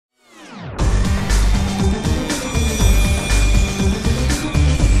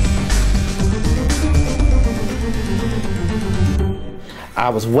I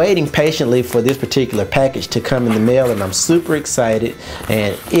was waiting patiently for this particular package to come in the mail, and I'm super excited.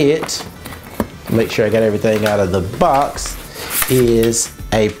 And it, make sure I got everything out of the box, is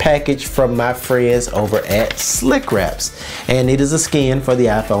a package from my friends over at Slick Wraps, and it is a skin for the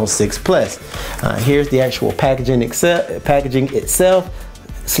iPhone 6 Plus. Here's the actual packaging itself.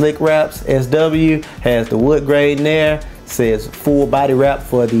 Slick Wraps SW has the wood grain there. Says full body wrap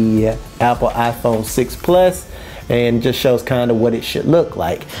for the Apple iPhone 6 Plus, and just shows kind of what it should look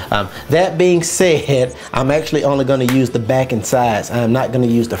like. That being said, I'm actually only going to use the back and sides. I'm not going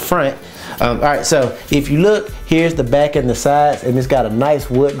to use the front. Alright, so if you look, here's the back and the sides, and it's got a nice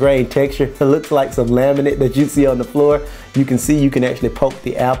wood grain texture. It looks like some laminate that you see on the floor. You can see you can actually poke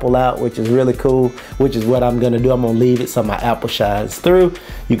the apple out, which is really cool, which is what I'm going to do. I'm going to leave it so my apple shines through.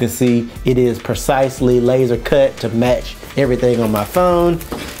 You can see it is precisely laser cut to match everything on my phone.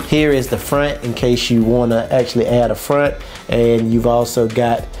 Here is the front in case you want to actually add a front, and you've also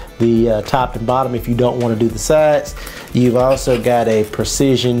got the top and bottom if you don't want to do the sides. You've also got a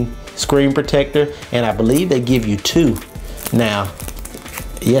precision screen protector, and I believe they give you two now.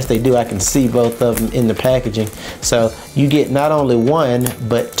 Yes, they do. I can see both of them in the packaging. So you get not only one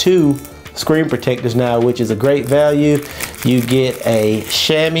but two screen protectors now, which is a great value. You get a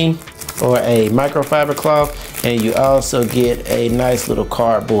chamois or a microfiber cloth, and you also get a nice little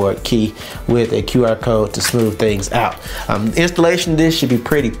cardboard key with a QR code to smooth things out. Installation of this should be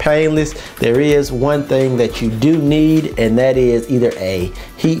pretty painless. There is one thing that you do need, and that is either a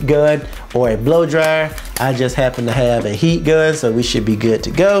heat gun or a blow dryer. I just happen to have a heat gun, so we should be good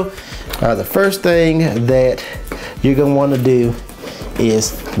to go. The first thing that you're gonna want to do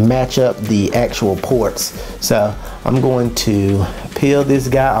is match up the actual ports. So I'm going to peel this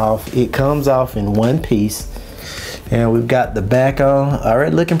guy off. It comes off in one piece, and we've got the back on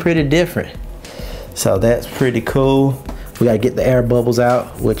already looking pretty different, so that's pretty cool. We got to get the air bubbles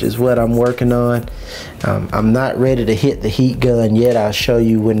out, which is what I'm working on. I'm not ready to hit the heat gun yet. I'll show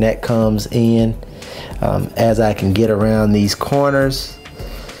you when that comes in. As I can get around these corners,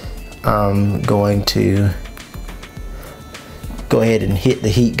 I'm going to go ahead and hit the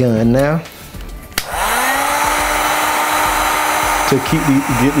heat gun now to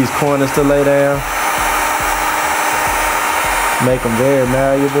get these corners to lay down, make them very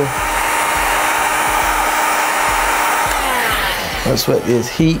malleable. That's what this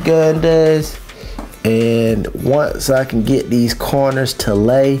heat gun does. And once I can get these corners to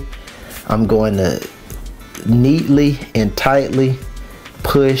lay, I'm going to neatly and tightly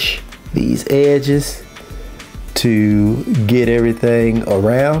push these edges to get everything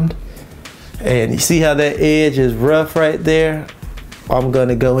around. And you see how that edge is rough right there? I'm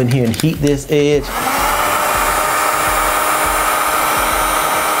gonna go in here and heat this edge. Ooh,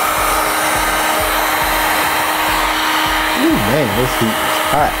 man, this heat is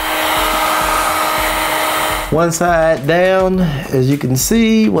hot. One side down, as you can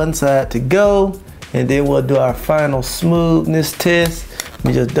see, one side to go. And then we'll do our final smoothness test. Let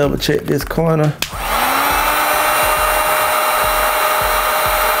me just double check this corner.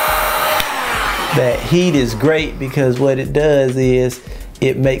 That heat is great because what it does is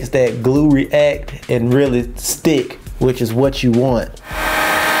it makes that glue react and really stick, which is what you want.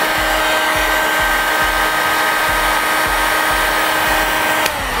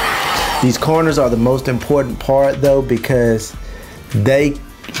 These corners are the most important part though, because they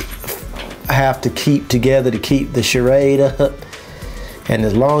have to keep together to keep the charade up. And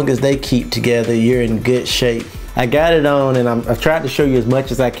as long as they keep together, you're in good shape. I got it on, and I've tried to show you as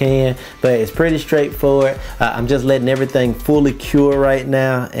much as I can, but it's pretty straightforward. I'm just letting everything fully cure right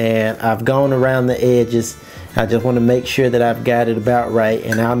now, and I've gone around the edges. I just want to make sure that I've got it about right,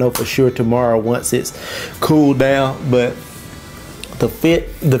 and I'll know for sure tomorrow once it's cooled down. But the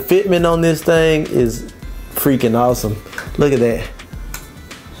fitment on this thing is freaking awesome. Look at that.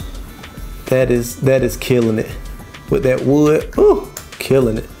 That is killing it with that wood. Ooh,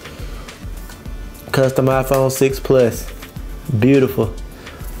 killing it. Custom iPhone 6 Plus, beautiful.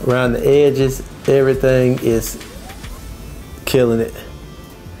 Around the edges, everything is killing it.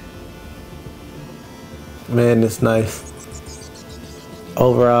 Man, it's nice.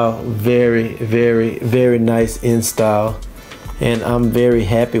 Overall, very, very, very nice install, and I'm very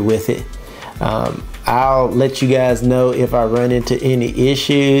happy with it. I'll let you guys know if I run into any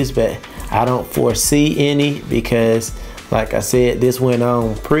issues, but I don't foresee any because, like I said, this went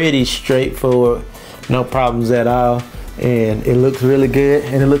on pretty straightforward. No problems at all, and it looks really good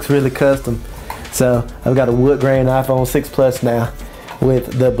and it looks really custom. So I've got a wood grain iPhone 6 Plus now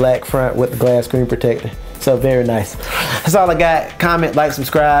with the black front with the glass screen protector. So very nice. That's all I got. Comment, like,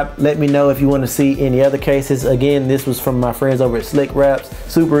 subscribe. Let me know if you want to see any other cases. Again, this was from my friends over at Slick Wraps.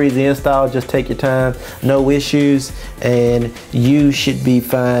 Super easy install. Just take your time. No issues. And you should be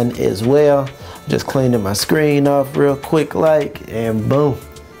fine as well. Just cleaning my screen off real quick like, and boom.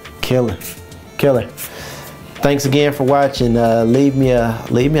 Killer. Killer. Thanks again for watching. Leave me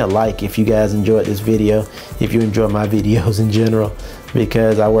a like if you guys enjoyed this video, if you enjoy my videos in general,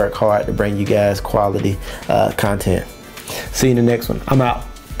 because I work hard to bring you guys quality content. See you in the next one. I'm out.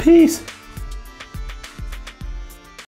 Peace.